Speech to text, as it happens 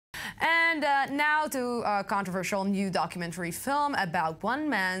And now to a controversial new documentary film about one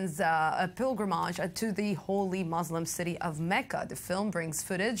man's pilgrimage to the holy Muslim city of Mecca. The film brings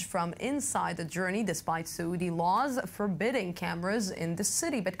footage from inside the journey despite Saudi laws forbidding cameras in the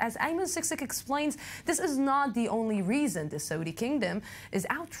city. But as Ayman Siksik explains, this is not the only reason the Saudi kingdom is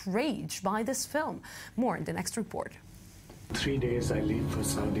outraged by this film. More in the next report. 3 days I leave for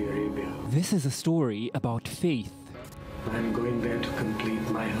Saudi Arabia. This is a story about faith. I'm going there to complete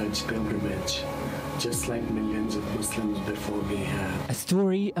my Hajj pilgrimage, just like millions of Muslims before me have. A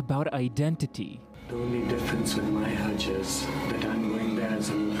story about identity. The only difference with my Hajj is that I'm going there as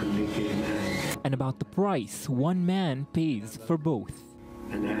an openly gay man. And about the price one man pays for both.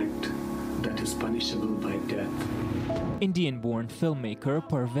 An act that is punishable by death. Indian-born filmmaker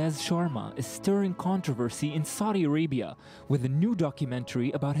Parvez Sharma is stirring controversy in Saudi Arabia with a new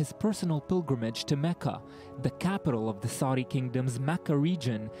documentary about his personal pilgrimage to Mecca, the capital of the Saudi kingdom's Mecca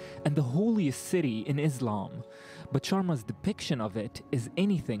region and the holiest city in Islam. But Sharma's depiction of it is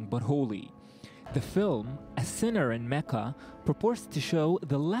anything but holy. The film, A Sinner in Mecca, purports to show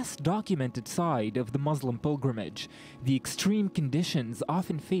the less documented side of the Muslim pilgrimage, the extreme conditions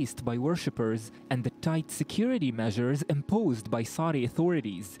often faced by worshippers, and the tight security measures imposed by Saudi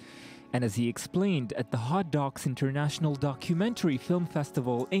authorities. And as he explained at the Hot Docs International Documentary Film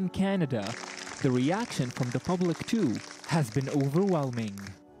Festival in Canada, the reaction from the public too has been overwhelming.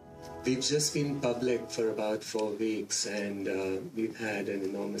 We've just been public for about 4 weeks, and we've had an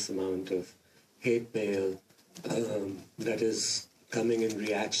enormous amount of hate mail that is coming in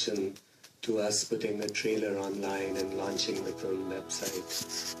reaction to us putting the trailer online and launching the film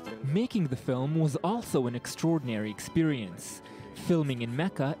website. Making the film was also an extraordinary experience. Filming in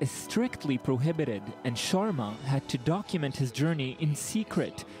Mecca is strictly prohibited, and Sharma had to document his journey in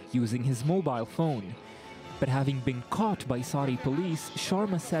secret using his mobile phone. But having been caught by Saudi police,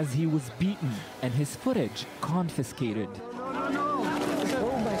 Sharma says he was beaten and his footage confiscated.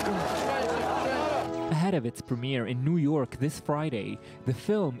 Ahead of its premiere in New York this Friday, the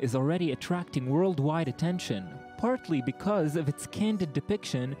film is already attracting worldwide attention, partly because of its candid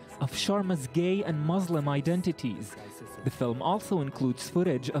depiction of Sharma's gay and Muslim identities. The film also includes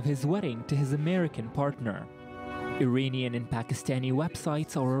footage of his wedding to his American partner. Iranian and Pakistani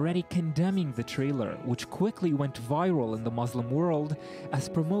websites are already condemning the trailer, which quickly went viral in the Muslim world as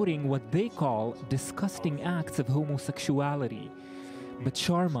promoting what they call disgusting acts of homosexuality. But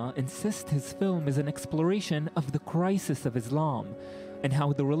Sharma insists his film is an exploration of the crisis of Islam and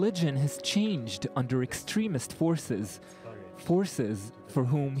how the religion has changed under extremist forces for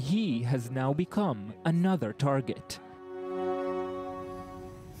whom he has now become another target.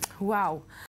 Wow.